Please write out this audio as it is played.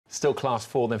Still Class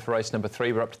 4 then for race number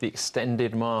 3. We're up to the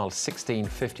extended mile,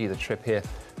 16.50 the trip here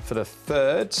for the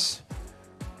third,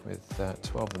 with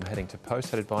 12 of them heading to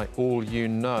post, headed by All You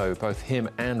Know. Both him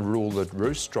and Rule the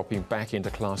Roost dropping back into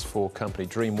Class 4 company.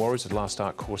 Dream Warriors, the last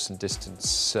start course and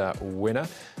distance winner.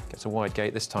 Gets a wide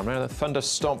gate this time around. The Thunder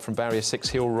Stomp from barrier 6,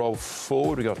 he'll roll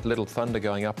forward. We've got Little Thunder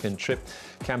going up in trip.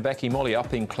 Kambeki Molly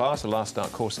up in class, the last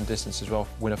start course and distance as well,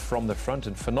 winner from the front,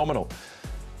 and Phenomenal.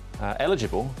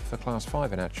 Eligible for Class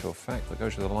 5 in actual fact, but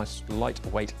goes to the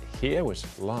lightweight here, was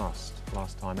last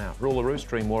time out. Rule the Roost,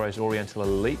 Dream Warriors, Oriental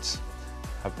Elite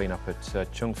have been up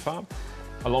at Chung Fa,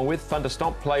 along with Thunder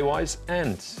Stomp, Playwise,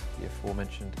 and the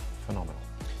aforementioned Phenomenal.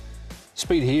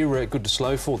 Speed here, good to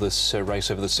slow for this race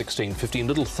over the 16.50.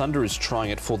 Little Thunder is trying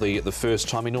it for the first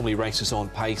time. He normally races on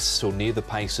pace or near the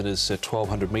pace in his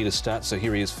 1,200 metre start, so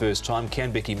here he is first time.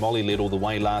 Kambeki Molly led all the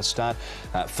way last start.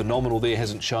 Phenomenal there,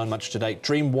 hasn't shown much to date.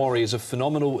 Dream Warriors, if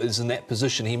Phenomenal is in that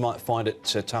position, he might find it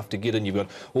tough to get in. You've got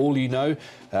All You Know,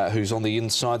 who's on the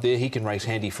inside there. He can race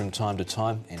handy from time to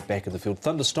time. And back of the field,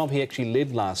 Thunder Stomp, he actually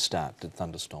led last start, did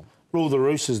Thunder Stomp. Rule the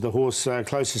Roost is the horse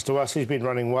closest to us. He's been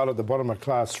running well at the bottom of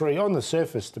Class 3, on the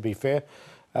surface, to be fair.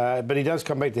 But he does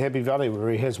come back to Happy Valley, where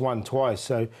he has won twice.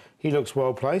 So he looks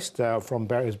well placed from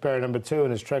barrier number 2,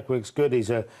 and his track work's good. He's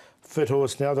a fit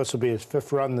horse now. This will be his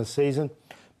 5th run this season.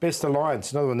 Best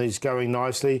Alliance, another one that's going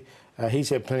nicely. He's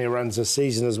had plenty of runs this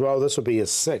season as well. This will be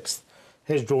his 6th.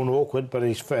 Has drawn awkward, but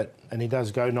he's fit, and he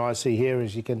does go nicely here,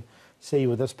 as you can see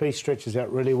with this piece. Stretches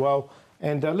out really well.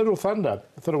 And Little Thunder,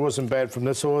 I thought it wasn't bad from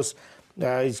this horse.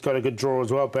 He's got a good draw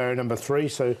as well, barrier number 3,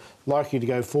 so likely to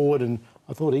go forward. And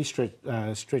I thought he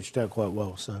stretched out quite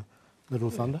well. So Little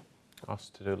Thunder.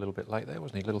 Asked to do a little bit late there,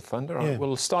 wasn't he, Little Thunder? Yeah.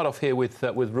 We'll start off here with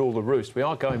Rule the Roost. We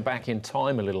are going back in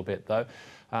time a little bit, though.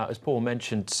 As Paul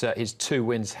mentioned, his 2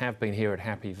 wins have been here at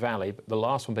Happy Valley, but the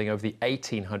last one being over the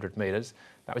 1,800 metres.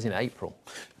 That was in April.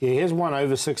 Yeah, he has won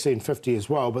over 1650 as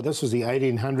well, but this was the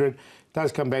 1,800.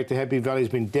 Does come back to Happy Valley. He's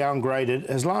been downgraded.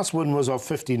 His last win was off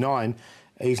 59.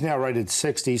 He's now rated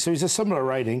 60, so he's a similar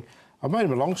rating. I've made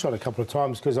him a long shot a couple of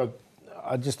times because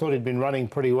I just thought he'd been running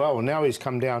pretty well, and now he's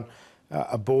come down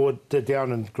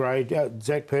down in grade.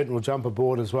 Zach Purton will jump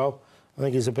aboard as well. I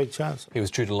think he's a big chance. He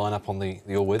was due to line up on the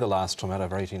all-weather last time out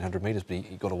over 1,800 metres, but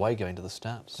he got away going to the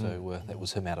start, so that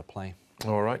was him out of play.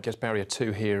 All right, gets barrier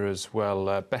 2 here as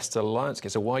well. Best Alliance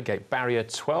gets a wide gate, barrier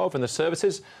 12, and the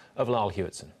services of Lyle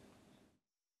Hewitson.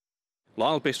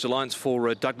 Lyle, Best Alliance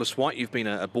for Douglas White. You've been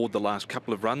aboard the last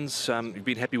couple of runs. You've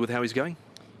been happy with how he's going?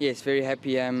 Yes, very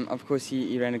happy. Of course,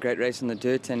 he ran a great race on the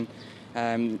dirt, and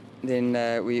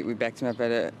then we backed him up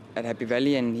at Happy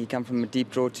Valley, and he come from a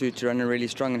deep draw to run really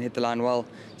strong and hit the line well,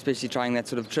 especially trying that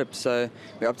sort of trip. So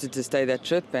we opted to stay that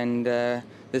trip, and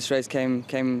this race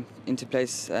came into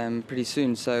place pretty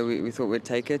soon, so we thought we'd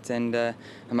take it. And I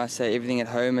must say, everything at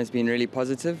home has been really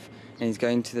positive, and he's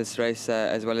going to this race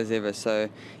as well as ever. So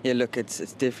yeah, look,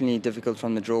 it's definitely difficult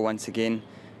from the draw once again,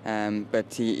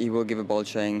 but he will give a bold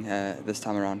showing this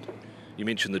time around. You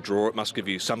mentioned the draw. It must give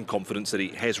you some confidence that he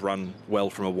has run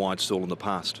well from a wide stall in the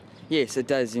past. Yes, it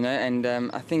does, you know, and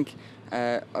I think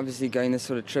obviously going this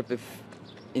sort of trip, if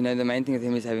you know, the main thing with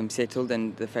him is have him settled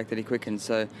and the fact that he quickens.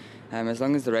 So as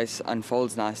long as the race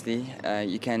unfolds nicely,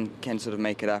 you can sort of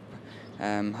make it up.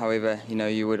 However, you know,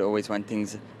 you would always want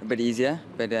things a bit easier,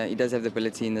 but he does have the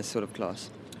ability in this sort of class.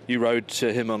 You rode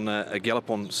him on a gallop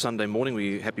on Sunday morning. Were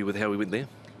you happy with how he went there?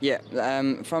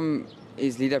 Yeah, from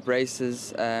his lead-up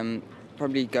races,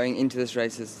 probably going into this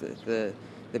race is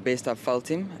the best I've felt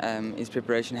him. His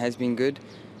preparation has been good,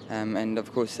 and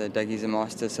of course Dougie's a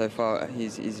master so far.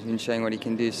 He's been showing what he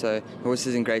can do, so the horse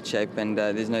is in great shape, and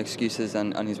there's no excuses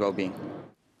on his well-being.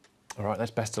 All right,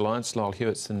 that's Best Alliance, Lyle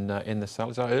Hewitson in the saddle.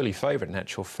 It's our early favourite in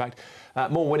actual fact.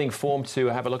 More winning form to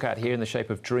have a look at here in the shape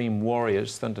of Dream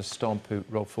Warriors. Thunder Stomp, who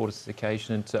rolled forward this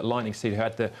occasion, and Lightning Seed, who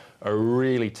had a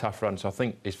really tough run. So I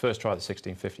think his first try at the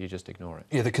 1650, you just ignore it.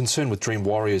 Yeah, the concern with Dream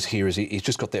Warriors here is he's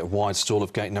just got that wide stall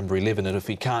of gate number 11, and if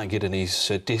he can't get in, he's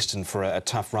destined for a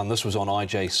tough run. This was on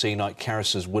IJC night.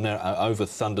 Karris's winner over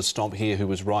Thunder Stomp here, who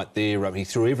was right there. He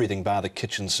threw everything bar the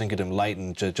kitchen sink at him late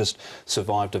and just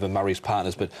survived over Murray's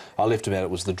partners, but I left him out. It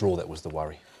was the draw that was the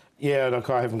worry. Yeah, look,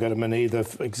 I haven't got him in either,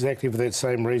 exactly for that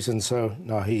same reason. So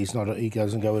no, he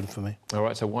doesn't go in for me. All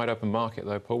right, so wide open market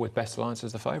though, Paul, with Best Alliance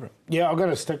as the favourite. Yeah, I'm going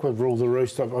to stick with Rule the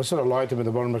Roost. I sort of liked him at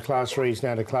the bottom of Class 3. He's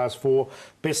now to Class 4.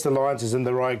 Best Alliance is in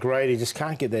the right grade. He just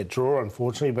can't get that draw,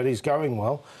 unfortunately, but he's going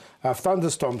well.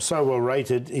 Thunder Stomp, so well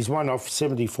rated. He's won off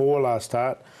 74 last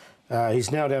start.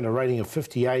 He's now down to a rating of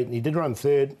 58, and he did run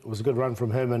 3rd. It was a good run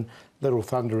from him, and Little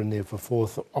Thunder in there for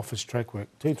 4th off his track work.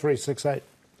 2, 3, 6, 8.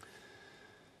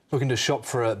 Looking to shop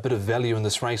for a bit of value in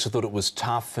this race. I thought it was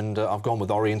tough, and I've gone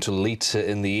with Oriental Elite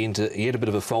in the end. He had a bit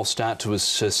of a false start to his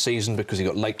season because he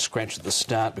got late scratch at the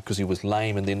start because he was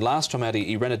lame, and then last time out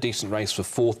he ran a decent race for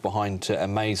fourth behind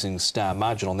Amazing Star.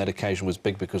 Margin on that occasion was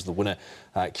big because the winner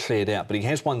cleared out, but he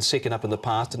has won second up in the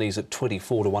past and he's at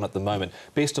 24-1 at the moment.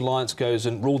 Best Alliance goes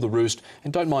in, Rule the Roost,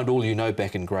 and Don't Mind All You Know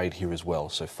back in grade here as well.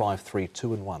 So 5, 3,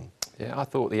 2 and 1. Yeah, I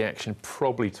thought the action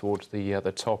probably towards the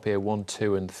top here, 1,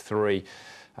 2 and 3.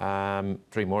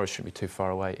 Dream Morris shouldn't be too far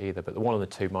away either, but the 1 and the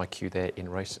 2, my cue there in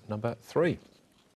race number 3.